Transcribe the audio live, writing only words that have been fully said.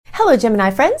Hello Gemini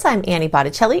friends, I'm Annie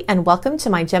Botticelli and welcome to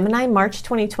my Gemini March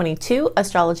 2022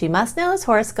 Astrology Must-Knows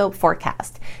Horoscope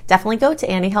Forecast. Definitely go to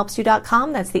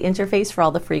anniehelpsyou.com. That's the interface for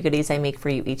all the free goodies I make for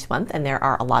you each month, and there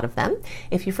are a lot of them.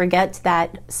 If you forget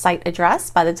that site address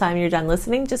by the time you're done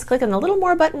listening, just click on the little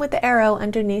more button with the arrow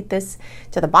underneath this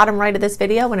to the bottom right of this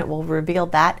video and it will reveal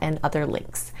that and other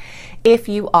links. If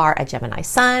you are a Gemini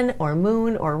sun or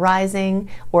moon or rising,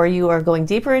 or you are going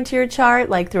deeper into your chart,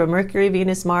 like through a Mercury,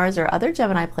 Venus, Mars, or other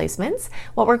Gemini placements,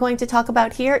 what we're going to talk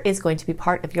about here is going to be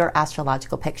part of your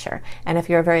astrological picture. And if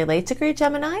you're a very late degree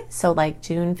Gemini, so like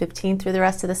June 15th through the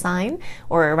rest of the sign,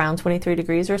 or around 23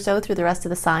 degrees or so through the rest of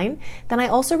the sign, then I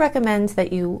also recommend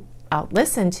that you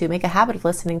make a habit of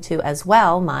listening to as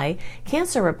well my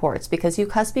Cancer reports, because you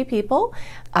cuspy people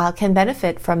can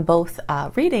benefit from both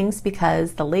readings,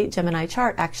 because the late Gemini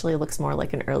chart actually looks more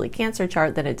like an early Cancer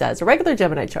chart than it does a regular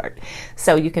Gemini chart.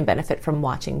 So you can benefit from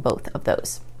watching both of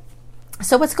those.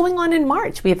 So what's going on in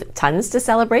March? We have tons to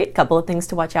celebrate, a couple of things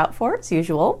to watch out for as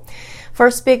usual.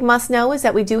 First big must know is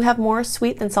that we do have more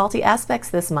sweet than salty aspects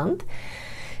this month.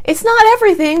 It's not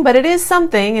everything, but it is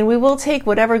something, and we will take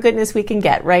whatever goodness we can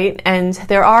get, right? And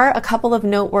there are a couple of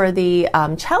noteworthy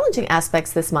challenging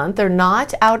aspects this month. They're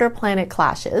not outer planet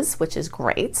clashes, which is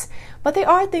great, but they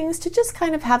are things to just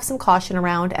kind of have some caution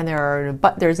around, and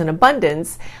there's an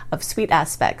abundance of sweet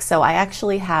aspects. So I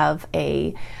actually have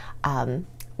a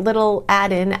little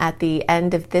add-in at the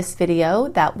end of this video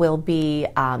that will be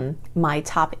my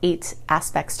top 8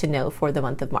 aspects to know for the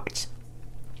month of March.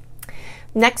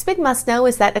 Next big must know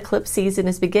is that eclipse season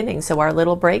is beginning. So our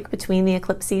little break between the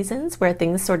eclipse seasons, where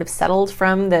things sort of settled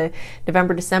from the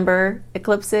November-December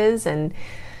eclipses, and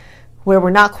where we're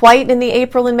not quite in the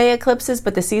April and May eclipses,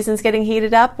 but the season's getting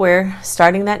heated up. We're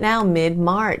starting that now,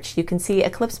 mid-March. You can see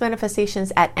eclipse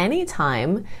manifestations at any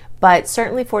time, but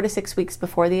certainly 4 to 6 weeks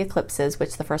before the eclipses,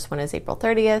 which the first one is April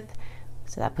 30th.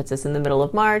 So that puts us in the middle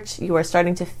of March. You are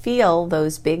starting to feel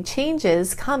those big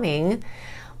changes coming.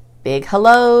 Big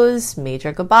hellos,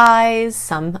 major goodbyes,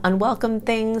 some unwelcome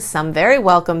things, some very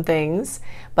welcome things,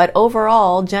 but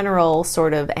overall general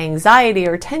sort of anxiety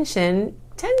or tension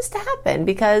tends to happen,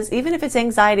 because even if it's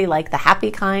anxiety like the happy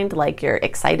kind, like you're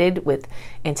excited with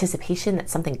anticipation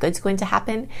that something good's going to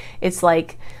happen, it's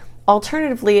like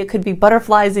alternatively it could be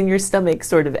butterflies in your stomach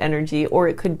sort of energy, or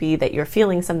it could be that you're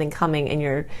feeling something coming and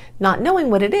you're not knowing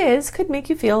what it is, could make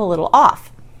you feel a little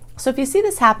off. So if you see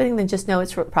this happening, then just know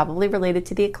it's probably related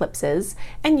to the eclipses,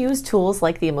 and use tools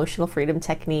like the emotional freedom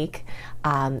technique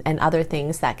and other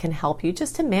things that can help you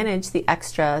just to manage the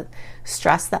extra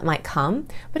stress that might come.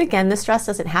 But again, the stress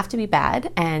doesn't have to be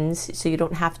bad, and so you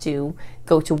don't have to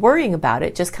go to worrying about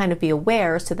it. Just kind of be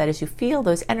aware, so that as you feel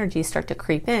those energies start to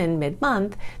creep in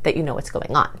mid-month, that you know what's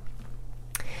going on.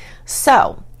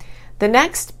 So the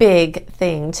next big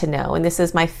thing to know, and this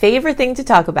is my favorite thing to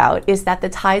talk about, is that the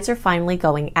tides are finally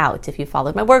going out. If you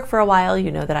followed my work for a while, you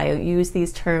know that I use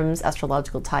these terms,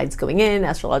 astrological tides going in,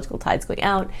 astrological tides going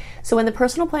out. So when the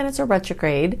personal planets are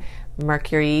retrograde,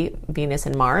 Mercury, Venus,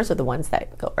 and Mars are the ones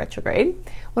that go retrograde.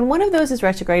 When one of those is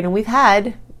retrograde, and we've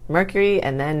had Mercury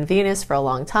and then Venus for a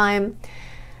long time,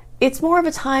 it's more of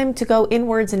a time to go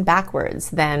inwards and backwards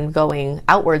than going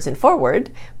outwards and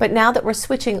forward. But now that we're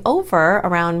switching over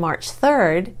around March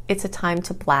 3rd, it's a time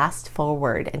to blast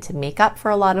forward and to make up for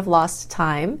a lot of lost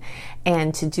time,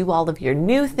 and to do all of your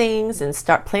new things and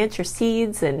plant your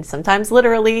seeds. And sometimes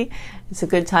literally, it's a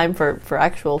good time for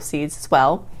actual seeds as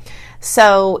well.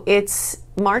 So it's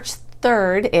March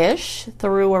 3rd-ish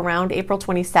through around April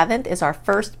 27th is our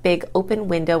first big open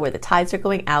window where the tides are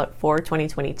going out for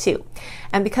 2022.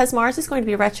 And because Mars is going to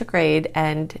be retrograde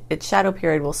and its shadow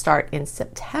period will start in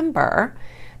September,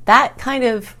 that kind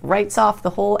of writes off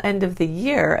the whole end of the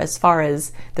year as far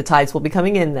as the tides will be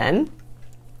coming in then.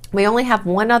 We only have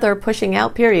one other pushing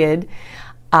out period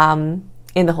in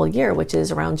the whole year, which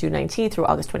is around June 19th through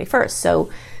August 21st. So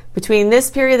between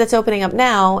this period that's opening up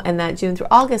now and that June through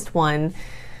August one,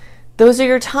 those are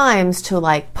your times to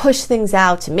like push things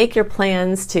out, to make your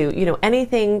plans, to,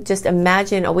 anything. Just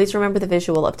imagine, always remember the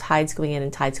visual of tides going in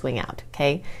and tides going out,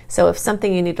 okay? So if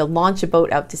something you need to launch a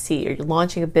boat out to sea, or you're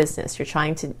launching a business, you're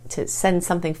trying to send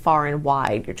something far and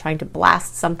wide, you're trying to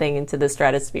blast something into the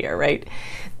stratosphere, right?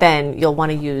 Then you'll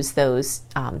want to use those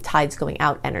tides going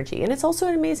out energy. And it's also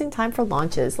an amazing time for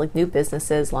launches, like new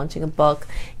businesses, launching a book,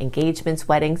 engagements,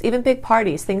 weddings, even big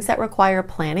parties, things that require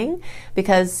planning.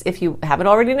 Because if you haven't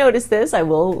already noticed this, I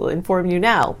will inform you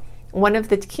now. One of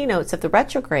the keynotes of the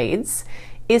retrogrades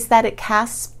is that it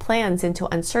casts plans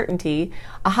into uncertainty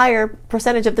a higher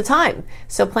percentage of the time.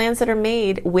 So plans that are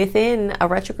made within a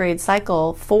retrograde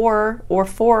cycle for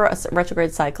a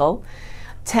retrograde cycle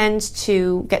tend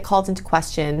to get called into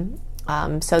question.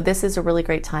 So this is a really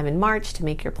great time in March to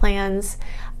make your plans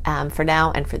for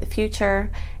now and for the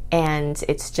future. And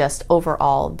it's just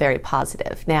overall very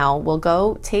positive. Now we'll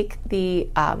go take the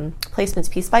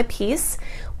placements piece by piece.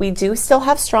 We do still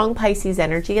have strong Pisces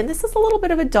energy, and this is a little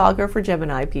bit of a dogger for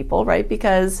Gemini people, right?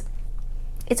 Because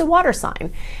it's a water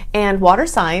sign, and water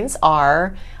signs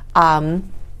are, not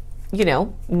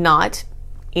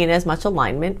in as much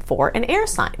alignment for an air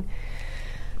sign.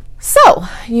 So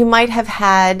you might have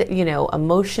had,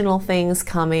 emotional things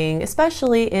coming,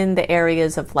 especially in the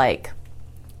areas of like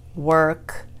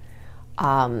work,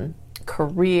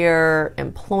 career,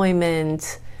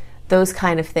 employment, those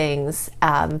kind of things,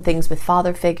 things with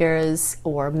father figures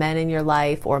or men in your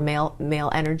life, or male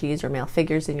energies or male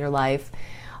figures in your life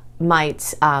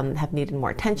might have needed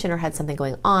more attention or had something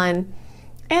going on.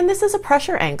 And this is a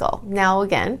pressure angle. Now,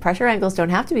 again, pressure angles don't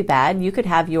have to be bad. You could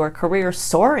have your career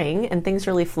soaring and things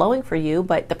really flowing for you,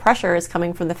 but the pressure is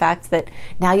coming from the fact that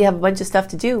now you have a bunch of stuff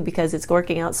to do because it's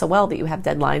working out so well that you have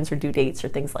deadlines or due dates or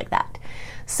things like that.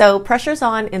 So pressure's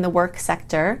on in the work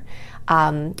sector.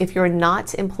 If you're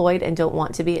not employed and don't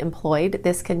want to be employed,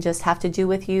 this can just have to do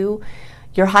with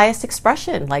your highest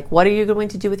expression. Like, what are you going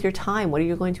to do with your time? What are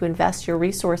you going to invest your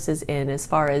resources in as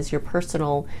far as your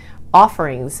personal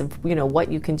offerings of, what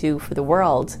you can do for the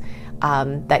world,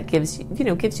 that gives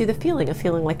you the feeling of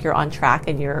feeling like you're on track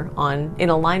and you're in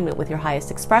alignment with your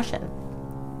highest expression.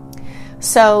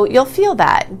 So you'll feel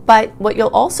that, but what you'll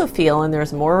also feel, and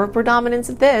there's more predominance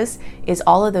of this, is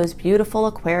all of those beautiful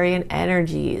Aquarian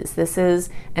energies. This is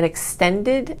an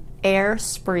extended air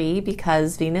spree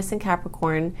because Venus and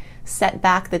Capricorn set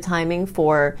back the timing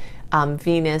for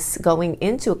Venus going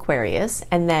into Aquarius,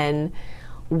 and then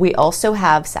we also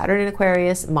have Saturn in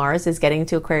Aquarius. Mars is getting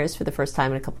to Aquarius for the first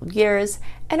time in a couple of years.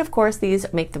 And of course, these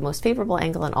make the most favorable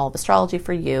angle in all of astrology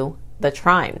for you, the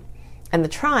trine. And the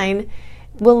trine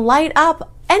will light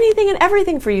up anything and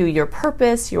everything for you, your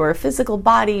purpose, your physical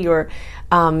body, your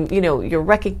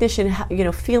recognition,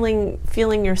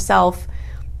 feeling yourself,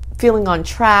 feeling on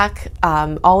track,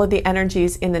 all of the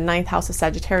energies in the 9th house of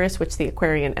Sagittarius, which the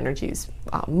Aquarian energies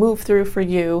move through for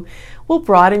you, will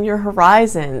broaden your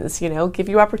horizons, give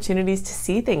you opportunities to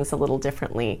see things a little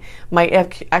differently, might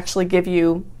actually give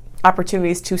you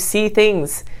opportunities to see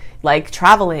things like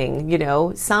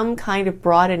traveling, some kind of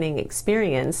broadening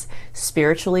experience,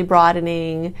 spiritually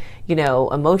broadening,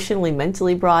 emotionally,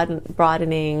 mentally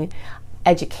broadening.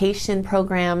 Education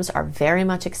programs are very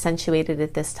much accentuated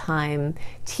at this time.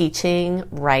 Teaching,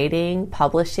 writing,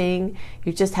 publishing.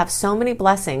 You just have so many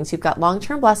blessings. You've got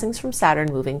long-term blessings from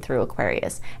Saturn moving through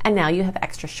Aquarius. And now you have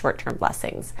extra short-term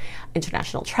blessings.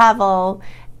 International travel,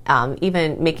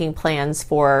 even making plans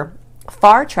for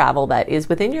far travel that is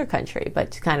within your country,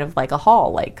 but kind of like a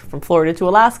haul, like from Florida to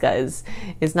Alaska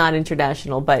is not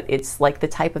international, but it's like the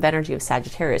type of energy of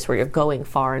Sagittarius where you're going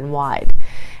far and wide.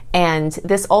 And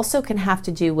this also can have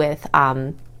to do with,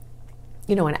 an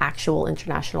actual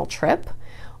international trip,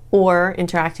 or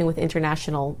interacting with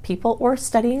international people, or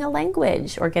studying a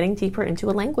language, or getting deeper into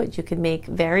a language. You can make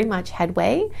very much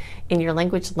headway in your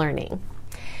language learning.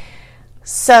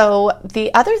 So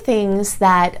the other things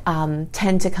that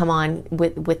tend to come on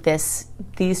with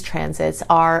these transits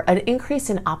are an increase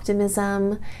in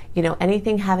optimism,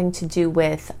 anything having to do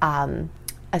with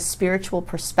a spiritual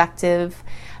perspective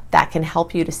that can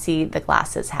help you to see the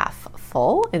glass as half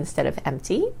full instead of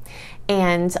empty.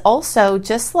 And also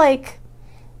just like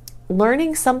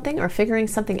learning something or figuring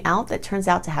something out that turns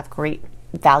out to have great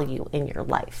value in your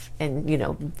life,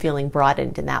 and, feeling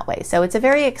broadened in that way. So it's a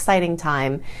very exciting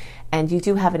time, and you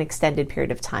do have an extended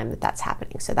period of time that's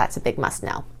happening. So that's a big must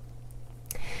know.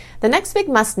 The next big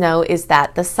must know is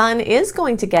that the sun is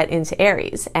going to get into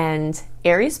Aries, and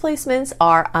Aries placements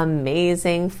are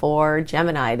amazing for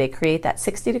Gemini. They create that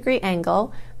 60-degree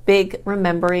angle. Big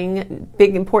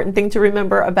important thing to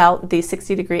remember about the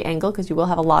 60-degree angle, because you will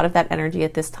have a lot of that energy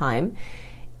at this time,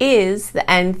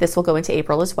 and this will go into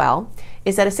April as well,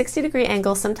 is that a 60-degree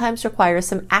angle sometimes requires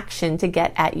some action to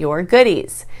get at your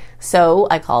goodies. So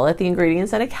I call it the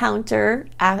ingredients and a counter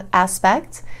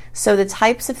aspect. So the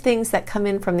types of things that come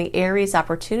in from the Aries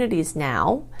opportunities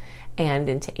now and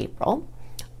into April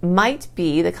might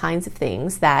be the kinds of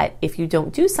things that if you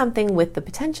don't do something with the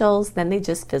potentials, then they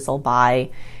just fizzle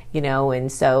by,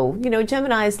 and so,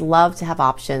 Geminis love to have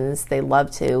options. They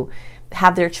love to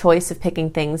have their choice of picking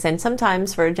things. And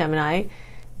sometimes for a Gemini,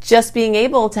 just being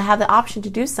able to have the option to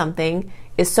do something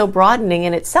is so broadening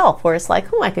in itself, where it's like,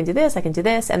 I can do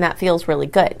this, and that feels really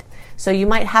good. So you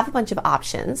might have a bunch of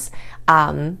options,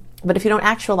 But if you don't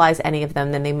actualize any of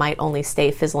them, then they might only stay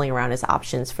fizzling around as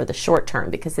options for the short term,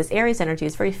 because this Aries energy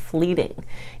is very fleeting.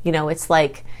 It's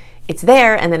like it's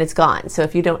there and then it's gone. So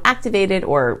if you don't activate it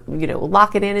or,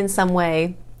 lock it in some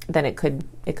way, then it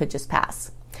could just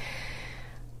pass.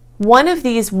 One of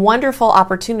these wonderful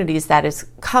opportunities that is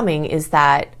coming is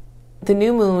that the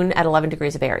new moon at 11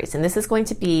 degrees of Aries, and this is going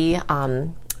to be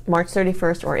March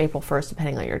 31st or April 1st,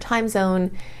 depending on your time zone.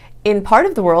 In part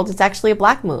of the world, it's actually a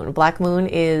black moon. A black moon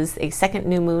is a second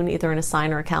new moon, either in a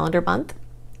sign or a calendar month.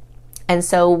 And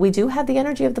so we do have the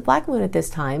energy of the black moon at this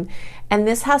time. And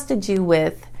this has to do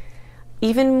with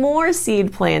even more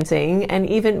seed planting and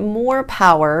even more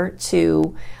power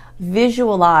to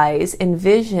visualize,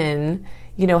 envision,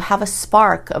 have a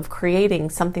spark of creating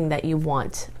something that you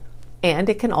want. And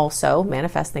it can also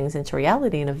manifest things into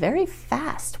reality in a very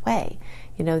fast way.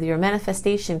 Your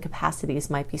manifestation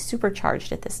capacities might be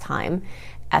supercharged at this time,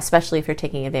 especially if you're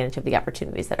taking advantage of the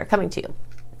opportunities that are coming to you.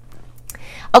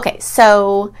 Okay,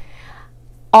 so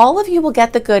all of you will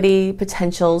get the goodie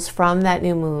potentials from that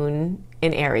new moon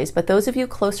in Aries, but those of you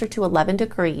closer to 11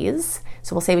 degrees,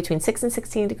 so we'll say between 6 and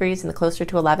 16 degrees, and the closer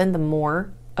to 11, the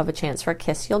more of a chance for a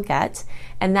kiss you'll get.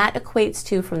 And that equates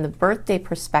to, from the birthday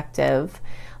perspective,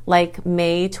 like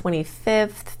May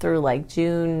 25th through like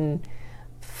June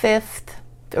 5th,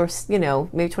 or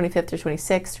maybe 25th or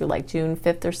 26th through like June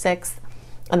 5th or 6th.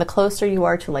 And the closer you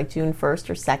are to like June 1st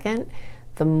or 2nd,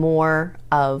 the more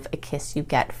of a kiss you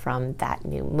get from that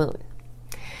new moon.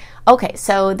 Okay,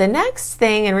 so the next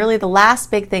thing, and really the last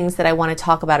big things that I want to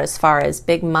talk about as far as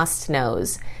big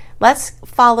must-knows, let's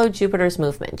follow Jupiter's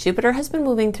movement. Jupiter has been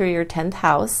moving through your 10th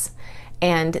house,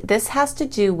 and this has to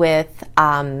do with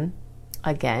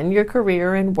again, your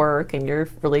career and work and your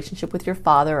relationship with your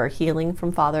father, or healing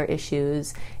from father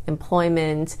issues,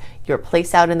 employment, your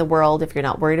place out in the world if you're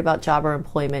not worried about job or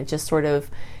employment, just sort of,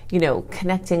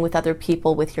 connecting with other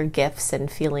people with your gifts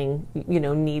and feeling,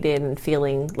 needed and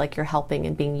feeling like you're helping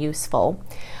and being useful.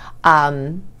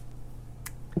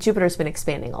 Jupiter's been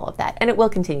expanding all of that, and it will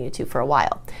continue to for a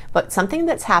while. But something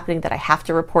that's happening that I have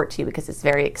to report to you because it's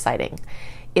very exciting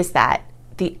is that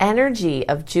the energy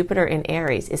of Jupiter in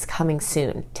Aries is coming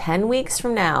soon. 10 weeks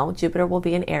from now, Jupiter will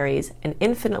be in Aries, and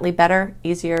infinitely better,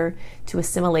 easier to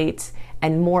assimilate,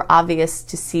 and more obvious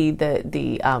to see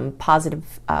the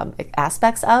positive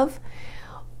aspects of,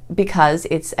 because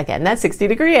it's, again, that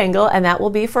 60-degree angle, and that will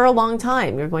be for a long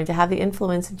time. You're going to have the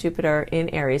influence of Jupiter in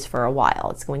Aries for a while.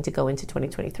 It's going to go into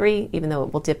 2023, even though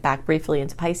it will dip back briefly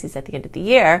into Pisces at the end of the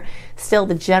year. Still,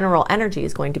 the general energy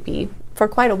is going to be for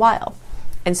quite a while.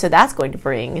 And so that's going to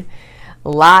bring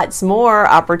lots more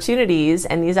opportunities,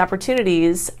 and these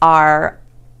opportunities are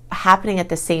happening at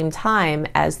the same time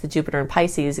as the Jupiter in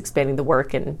Pisces expanding the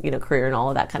work and, career and all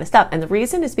of that kind of stuff. And the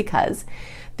reason is because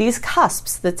these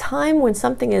cusps, the time when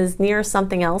something is near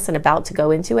something else and about to go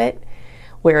into it,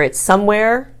 where it's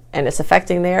somewhere and it's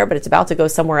affecting there, but it's about to go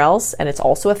somewhere else and it's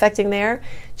also affecting there.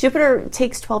 Jupiter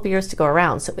takes 12 years to go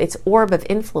around, so its orb of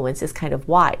influence is kind of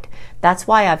wide. That's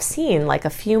why I've seen like a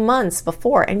few months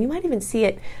before, and you might even see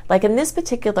it like in this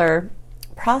particular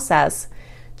process,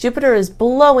 Jupiter is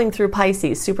blowing through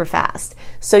Pisces super fast.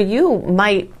 So you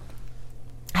might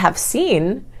have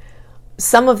seen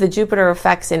some of the Jupiter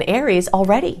effects in Aries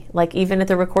already, like even at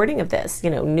the recording of this,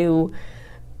 I'll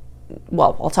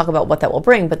talk about what that will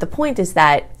bring, but the point is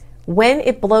that when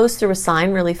it blows through a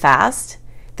sign really fast,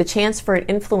 the chance for it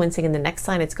influencing in the next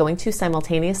sign it's going to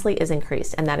simultaneously is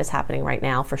increased. And that is happening right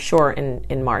now for sure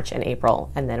in March and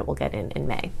April, and then it will get in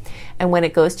May. And when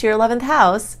it goes to your 11th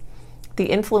house, the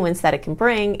influence that it can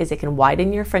bring is it can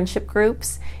widen your friendship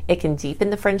groups, it can deepen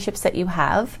the friendships that you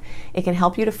have, it can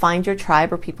help you to find your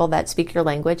tribe or people that speak your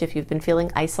language if you've been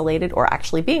feeling isolated or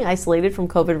actually being isolated from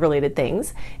COVID-related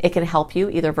things. It can help you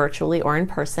either virtually or in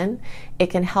person. It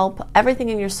can help everything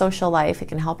in your social life. It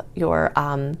can help your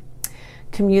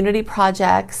community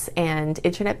projects and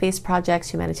internet-based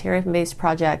projects, humanitarian-based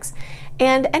projects,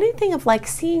 and anything of like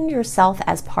seeing yourself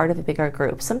as part of a bigger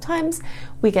group. Sometimes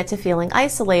we get to feeling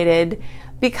isolated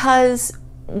because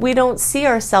we don't see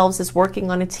ourselves as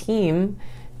working on a team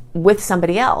with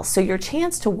somebody else. So your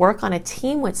chance to work on a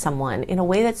team with someone in a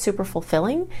way that's super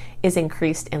fulfilling is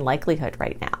increased in likelihood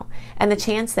right now. And the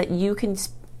chance that you can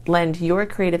lend your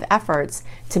creative efforts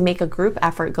to make a group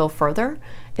effort go further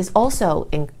is also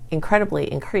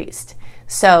incredibly increased.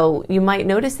 So you might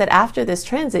notice that after this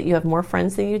transit, you have more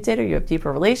friends than you did, or you have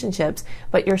deeper relationships,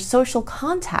 but your social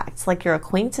contacts, like your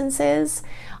acquaintances,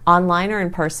 online or in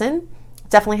person,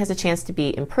 definitely has a chance to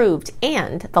be improved.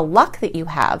 And the luck that you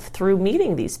have through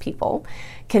meeting these people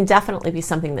can definitely be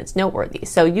something that's noteworthy.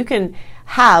 So you can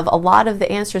have a lot of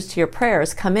the answers to your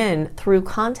prayers come in through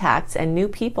contacts and new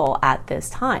people at this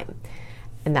time.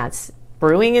 And that's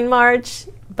brewing in March,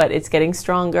 but it's getting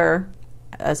stronger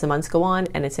as the months go on,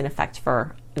 and it's in effect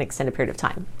for an extended period of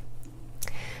time.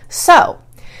 So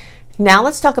now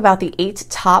let's talk about the 8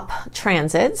 top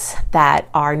transits that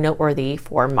are noteworthy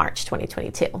for March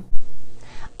 2022.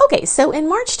 Okay, so in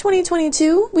March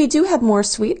 2022, we do have more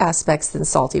sweet aspects than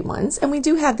salty ones, and we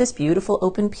do have this beautiful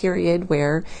open period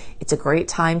where it's a great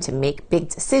time to make big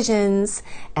decisions,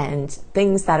 and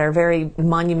things that are very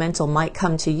monumental might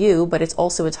come to you, but it's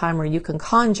also a time where you can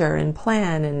conjure and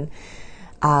plan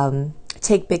and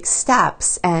take big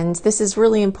steps. And this is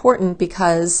really important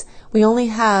because we only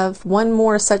have one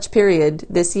more such period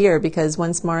this year, because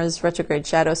once Mars retrograde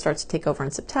shadow starts to take over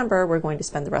in September, we're going to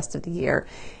spend the rest of the year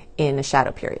in a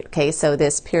shadow period. Okay, so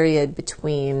this period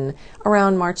between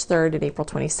around March 3rd and April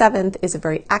 27th is a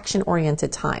very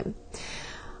action-oriented time.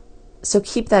 So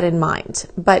keep that in mind.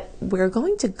 But we're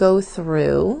going to go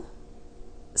through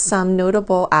some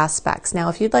notable aspects. Now,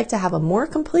 if you'd like to have a more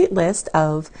complete list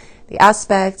of the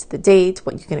aspect, the date,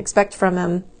 what you can expect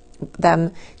from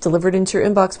them delivered into your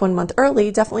inbox 1 month early,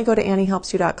 definitely go to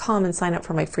anniehelpsyou.com and sign up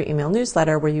for my free email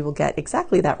newsletter, where you will get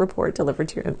exactly that report delivered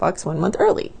to your inbox 1 month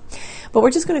early. But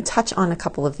we're just going to touch on a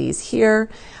couple of these here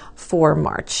for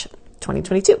March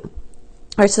 2022. All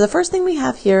right, so the first thing we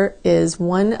have here is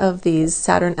one of these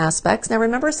Saturn aspects. Now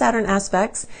remember, Saturn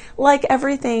aspects, like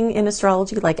everything in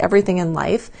astrology, like everything in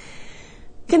life,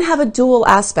 can have a dual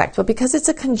aspect, but because it's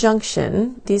a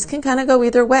conjunction, these can kind of go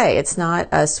either way. It's not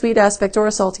a sweet aspect or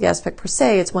a salty aspect per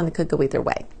se, it's one that could go either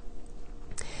way.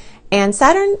 And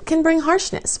Saturn can bring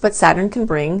harshness, but Saturn can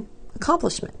bring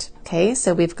accomplishment. Okay,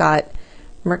 so we've got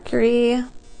Mercury,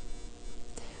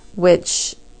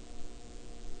 which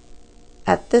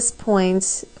at this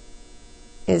point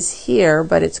is here,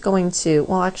 but it's going to,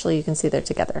 well, actually you can see they're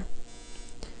together.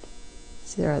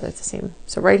 See, they're the same.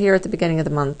 So right here at the beginning of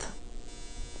the month,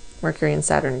 Mercury and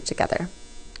Saturn are together.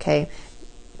 Okay.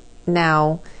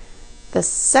 Now, the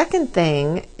second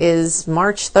thing is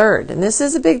March 3rd, and this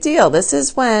is a big deal. This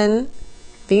is when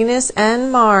Venus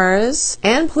and Mars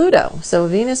and Pluto, so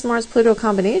Venus, Mars, Pluto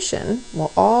combination,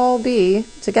 will all be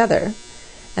together.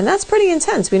 And that's pretty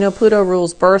intense. We know Pluto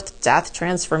rules birth, death,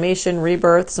 transformation,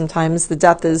 rebirth. Sometimes the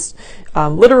death is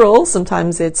literal,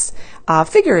 sometimes it's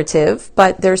figurative,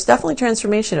 but there's definitely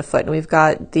transformation afoot. And we've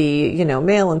got the,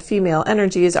 male and female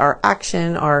energies, our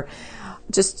action, our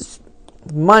just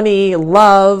money,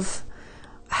 love,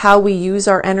 how we use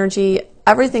our energy.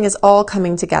 Everything is all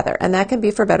coming together, and that can be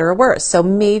for better or worse. So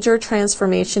major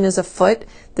transformation is afoot.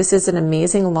 This is an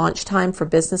amazing launch time for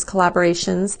business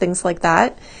collaborations, things like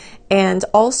that. And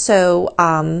also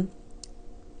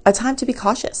a time to be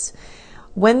cautious.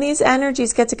 When these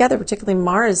energies get together, particularly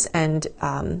Mars and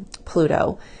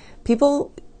Pluto,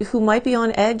 people who might be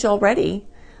on edge already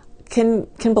can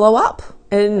blow up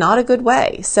in not a good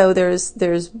way. So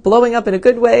there's blowing up in a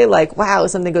good way, like, wow,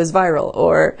 something goes viral,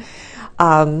 or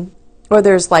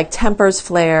there's like tempers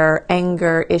flare,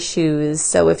 anger issues.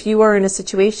 So if you are in a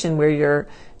situation where you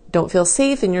don't feel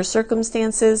safe in your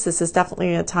circumstances, this is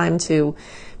definitely a time to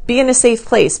be in a safe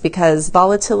place, because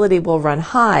volatility will run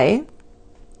high,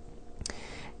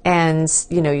 and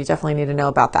you definitely need to know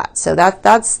about that. So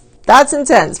that's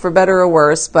intense for better or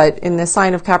worse. But in the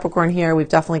sign of Capricorn here, we've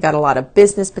definitely got a lot of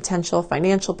business potential,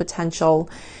 financial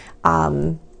potential,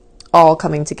 all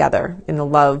coming together in the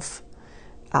love,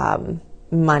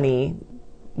 money,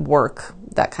 work,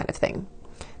 that kind of thing.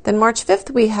 Then March 5th,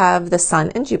 we have the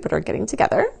Sun and Jupiter getting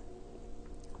together.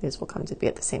 These will come to be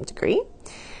at the same degree.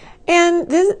 And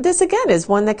this again is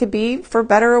one that could be for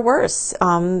better or worse.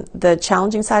 The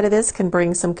challenging side of this can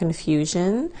bring some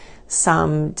confusion,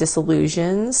 some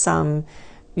disillusion, some,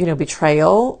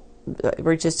 betrayal,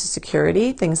 breaches to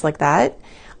security, things like that.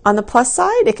 On the plus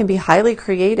side, it can be highly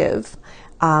creative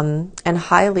and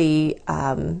highly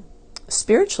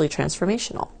spiritually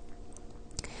transformational.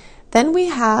 Then we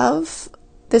have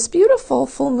this beautiful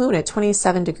full moon at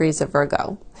 27 degrees of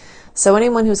Virgo. So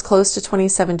anyone who's close to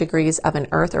 27 degrees of an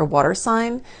earth or water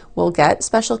sign will get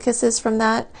special kisses from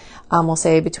that. We'll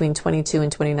say between 22 and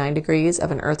 29 degrees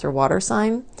of an earth or water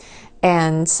sign.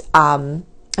 And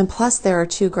plus there are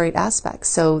 2 great aspects.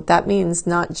 So that means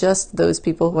not just those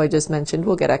people who I just mentioned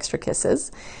will get extra kisses.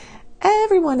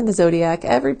 Everyone in the zodiac,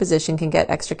 every position can get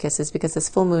extra kisses, because this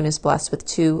full moon is blessed with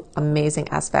 2 amazing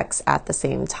aspects at the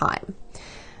same time.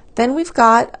 Then we've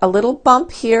got a little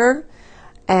bump here,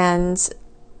 and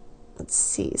let's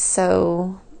see.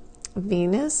 So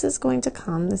Venus is going to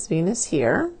come, this Venus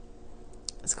here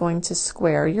is going to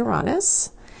square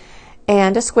Uranus.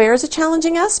 And a square is a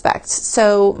challenging aspect.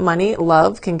 So money,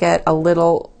 love can get a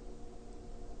little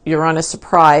Uranus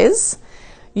surprise.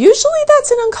 Usually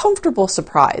that's an uncomfortable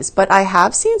surprise, but I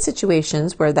have seen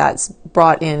situations where that's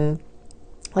brought in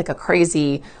like a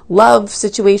crazy love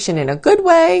situation in a good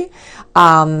way.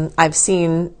 I've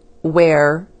seen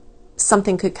where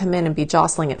something could come in and be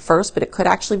jostling at first, but it could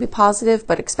actually be positive,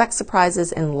 but expect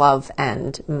surprises in love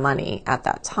and money at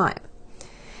that time.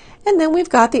 And then we've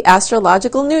got the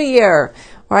astrological new year,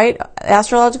 right?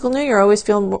 Astrological new year always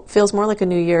feels more like a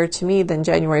new year to me than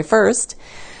January 1st.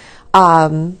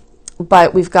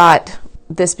 But we've got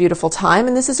this beautiful time,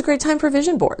 and this is a great time for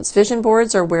vision boards. Vision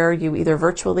boards are where you either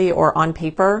virtually or on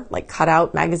paper, like cut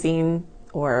out magazine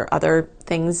or other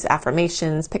things,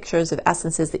 affirmations, pictures of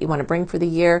essences that you want to bring for the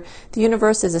year. The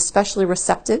universe is especially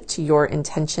receptive to your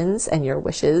intentions and your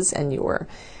wishes and your,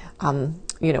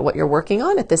 what you're working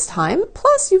on at this time.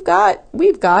 Plus,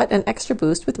 we've got an extra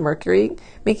boost with Mercury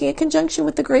making a conjunction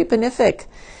with the great benefic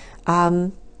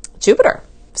Jupiter.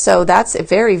 So that's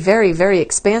very, very, very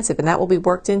expansive, and that will be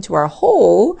worked into our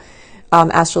whole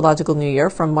astrological new year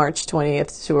from March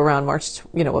 20th to around March,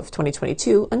 of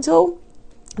 2022 until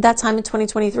that time in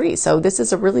 2023. So this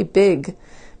is a really big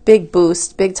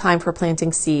boost, big time for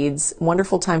planting seeds,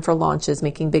 wonderful time for launches,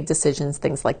 making big decisions,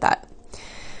 things like that.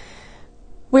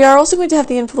 We are also going to have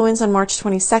the influence on March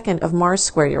 22nd of Mars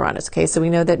square Uranus. Okay, so we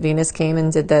know that Venus came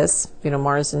and did this.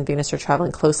 Mars and Venus are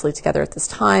traveling closely together at this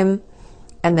time.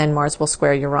 And then Mars will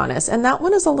square Uranus. And that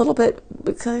one is a little bit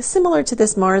similar to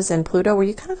this Mars and Pluto, where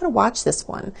you kind of got to watch this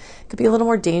one. It could be a little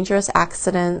more dangerous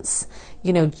accidents,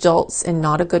 jolts in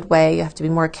not a good way. You have to be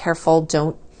more careful.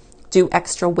 Don't do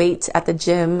extra weight at the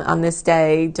gym on this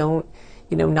day. Don't,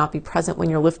 not be present when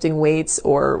you're lifting weights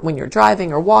or when you're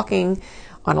driving or walking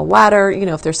on a ladder.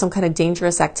 If there's some kind of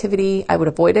dangerous activity, I would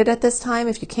avoid it at this time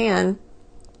if you can.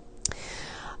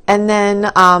 And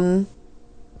then,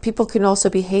 people can also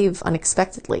behave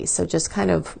unexpectedly. So just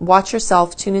kind of watch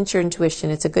yourself, tune into your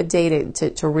intuition. It's a good day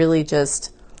to really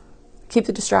just keep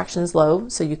the distractions low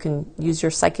so you can use your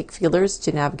psychic feelers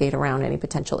to navigate around any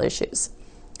potential issues.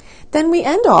 Then we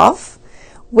end off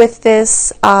with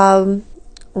this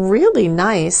really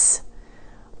nice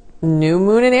new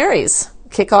moon in Aries.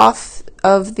 Kickoff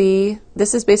of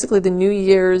this is basically the New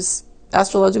Year's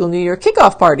astrological new year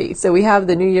kickoff party. So we have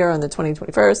the new year on the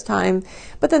 21st time,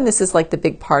 but then this is like the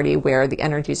big party where the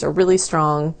energies are really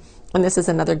strong. And this is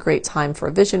another great time for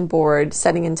a vision board,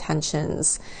 setting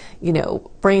intentions,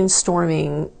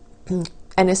 brainstorming.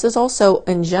 And this is also,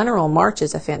 in general, March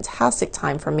is a fantastic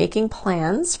time for making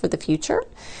plans for the future,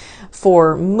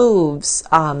 for moves,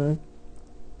 any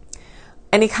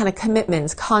kind of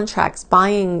commitments, contracts,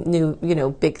 buying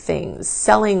new, big things,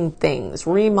 selling things,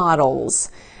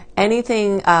 remodels,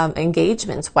 anything,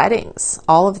 engagements, weddings,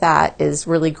 all of that is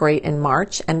really great in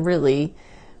March and really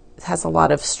has a lot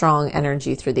of strong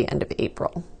energy through the end of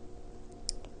April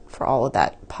for all of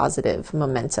that positive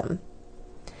momentum.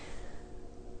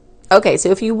 Okay, so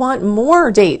if you want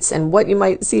more dates and what you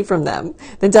might see from them,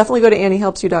 then definitely go to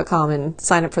anniehelpsyou.com and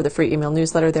sign up for the free email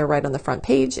newsletter there right on the front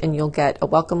page, and you'll get a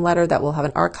welcome letter that will have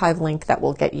an archive link that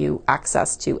will get you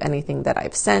access to anything that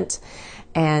I've sent.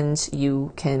 And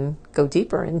you can go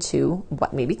deeper into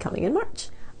what may be coming in March.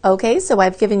 Okay, so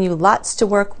I've given you lots to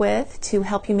work with to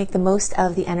help you make the most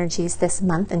of the energies this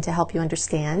month and to help you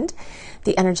understand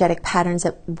the energetic patterns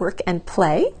at work and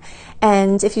play.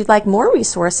 And if you'd like more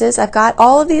resources, I've got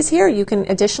all of these here. You can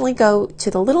additionally go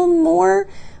to the little more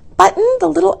button, the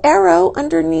little arrow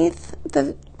underneath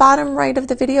the bottom right of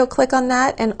the video. Click on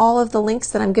that, and all of the links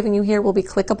that I'm giving you here will be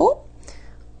clickable,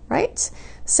 right?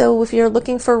 So if you're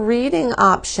looking for reading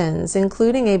options,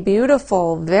 including a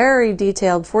beautiful, very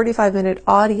detailed 45-minute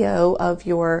audio of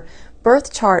your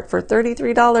birth chart for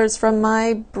 $33 from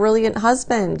my brilliant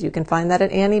husband, you can find that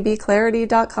at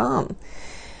anniebclarity.com.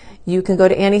 You can go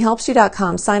to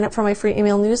anniehelpsyou.com, sign up for my free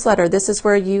email newsletter. This is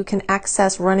where you can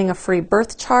access running a free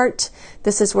birth chart.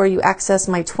 This is where you access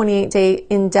my 28-day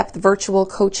in-depth virtual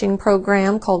coaching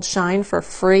program called Shine for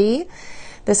free.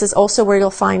 This is also where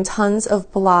you'll find tons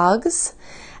of blogs,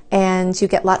 and you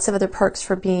get lots of other perks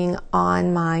for being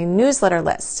on my newsletter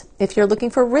list. If you're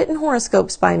looking for written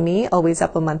horoscopes by me, always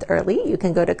up a month early, you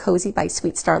can go to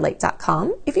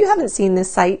cozybysweetstarlight.com. If you haven't seen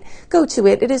this site, go to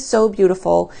it. It is so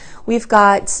beautiful. We've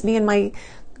got me and my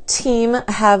team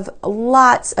have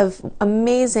lots of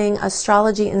amazing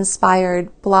astrology-inspired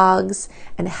blogs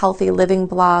and healthy living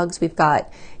blogs. We've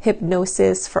got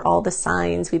hypnosis for all the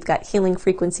signs. We've got healing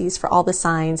frequencies for all the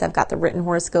signs. I've got the written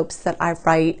horoscopes that I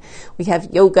write. We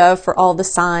have yoga for all the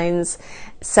signs.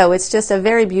 So it's just a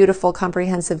very beautiful,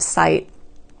 comprehensive site.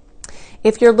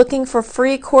 If you're looking for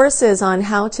free courses on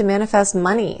how to manifest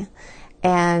money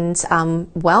and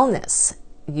wellness,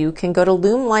 you can go to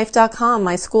lumelife.com,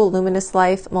 my school, Luminous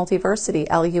Life Multiversity,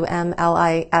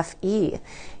 LUMLIFE.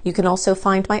 You can also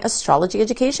find my astrology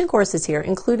education courses here,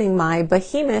 including my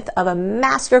behemoth of a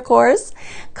master course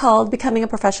called Becoming a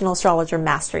Professional Astrologer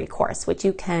Mastery Course, which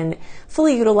you can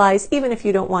fully utilize even if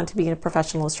you don't want to be a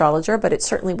professional astrologer, but it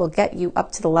certainly will get you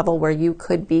up to the level where you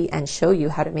could be and show you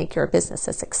how to make your business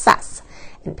a success.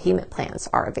 And payment plans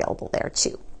are available there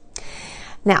too.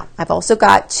 Now, I've also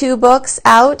got 2 books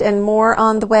out and more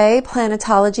on the way.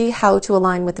 Planetology, How to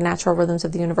Align with the Natural Rhythms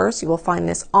of the Universe. You will find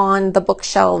this on the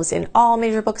bookshelves in all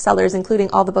major booksellers,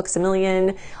 including all the Books A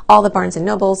Million, all the Barnes &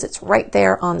 Nobles. It's right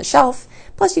there on the shelf.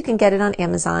 Plus, you can get it on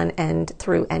Amazon and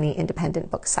through any independent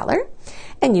bookseller.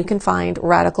 And you can find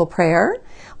Radical Prayer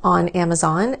on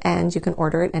Amazon, and you can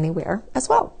order it anywhere as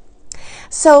well.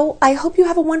 So I hope you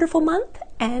have a wonderful month,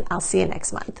 and I'll see you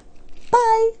next month.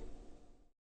 Bye.